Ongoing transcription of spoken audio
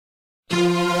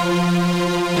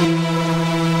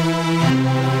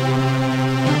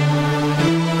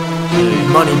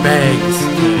money bags,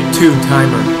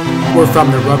 2tymer. We're from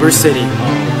the Rubber City.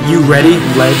 You ready?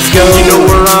 Let's go. You know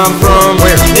where I'm from?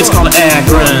 Where? It's called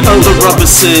Akron, the Rubber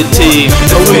City.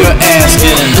 If we are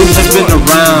asking who has been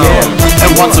around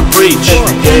and wants to preach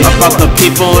about the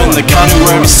people in the county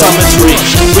where every summit's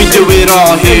reached. We do it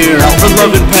all here for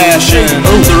love and passion.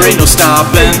 There ain't no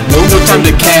stopping, no time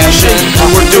to cash in.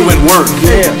 We're doing work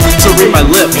to read my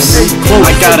lips.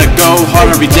 I gotta go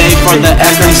hard every day for the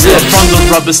Akron Zips. From the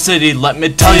Rubber City, let me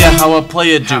tell you how I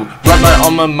play it do. Rep my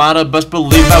alma mater, best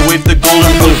believe I wave the golden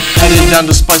blue. Headed down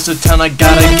to Spicer Town, I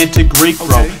gotta get to Greek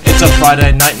Row. It's a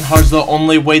Friday night and hard's the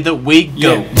only way that we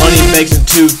go. Money bags and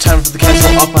 2tymer for the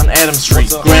castle up on Adams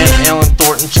Street. Grant, Allen,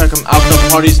 Thornton, check them out, the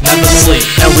parties never sleep.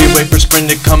 And we wait for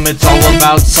spring to come, it's all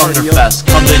about Summerfest.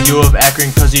 Come to U of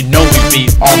Akron cause you know we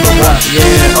beat all the rest.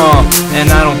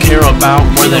 And I don't care about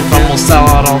where they from, we'll sell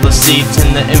out all the seats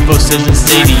in the InfoCision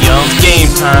Stadium. Game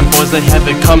time, boys, they have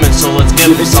it coming, so let's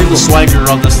give them some. The swagger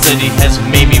of the city has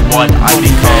made me what I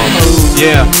become.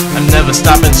 Yeah, I'm never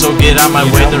stopping, so get out my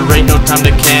way. There ain't no time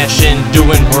to cash in,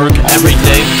 doing work every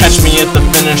day. Catch me at the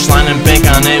finish line and bank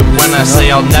on it when I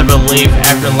say I'll never leave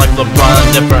Akron like LeBron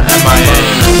did for MIA.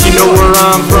 You know where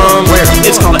I'm from? Where?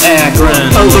 It's called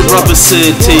Akron, the Rubber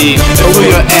City. If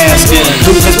we are asking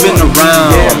who has been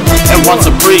around and wants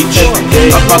to preach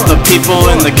about the people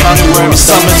in the county where every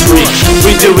summit's reached.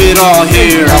 We do it all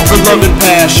here for love and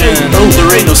passion. There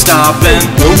ain't no stopping,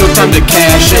 no time to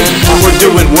cash in. We're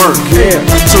doing work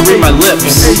to read my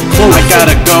lips. I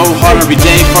gotta go hard every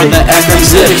day for the Akron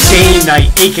Zips. Game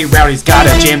night, AK rowdies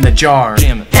gotta jam the jar.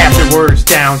 Afterwards,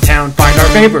 downtown, find our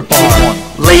favorite bar.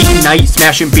 Late night,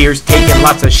 smashing beers, taking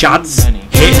lots of shots.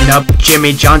 Hitting up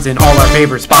Jimmy John's in all our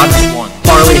favorite spots.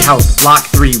 Barley House, Lock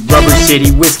 3, Rubber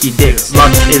City, Whiskey Dicks.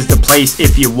 Lux is the place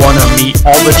if you wanna meet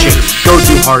all the chicks. Go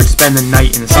too hard, spend the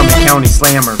night in the Summit County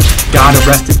Slammer. Got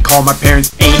arrested, call my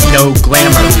parents, ain't no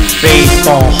glamour.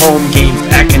 Baseball, home games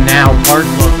at Canal Park.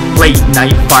 Late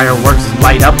night fireworks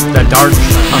light up the dark.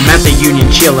 I'm at the Union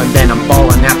chillin', then I'm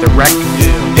ballin' at the rec.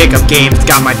 Pick up games,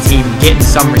 got my team getting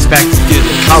some respect.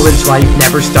 College life,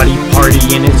 never study,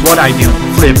 partying is what I do.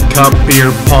 Flip cup, beer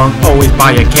pong, always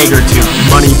buy a keg or two.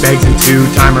 Money bags and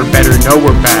 2tymer, better know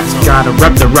we're back. Gotta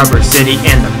rep the Rubber City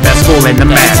and the best school in the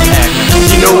MAC.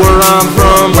 You know where I'm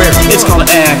from? Where? It's called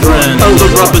Akron, the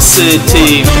Rubber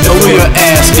City. If we are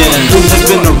asking who has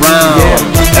been around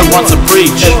and wants to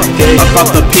preach about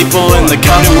the people in the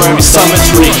county where every summit's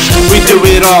reached. We do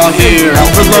it all here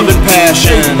for love and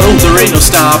passion. There ain't no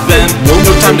stopping, no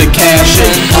time to cash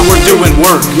in. We're doing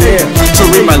work to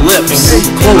read my lips.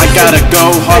 I gotta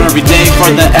go hard every day for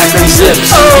the Akron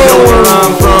Zips. You know where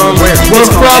I'm from? We're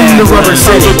from the Rubber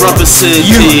City. The Rubber City.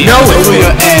 You know it. We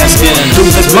are asking who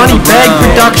has been Money bag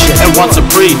production and wants to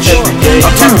preach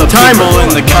about the people in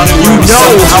the county where you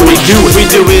know how we do it. We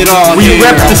do it all We here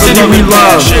rep the for city love we and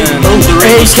love. passion. There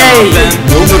ain't no AK, stopping,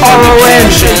 no time to RON.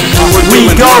 cash in. We're We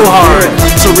doing go work hard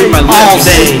to read my lips. all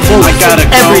day, I gotta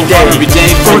go every day hard every day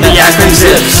for the Akron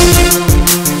Zips. Zips.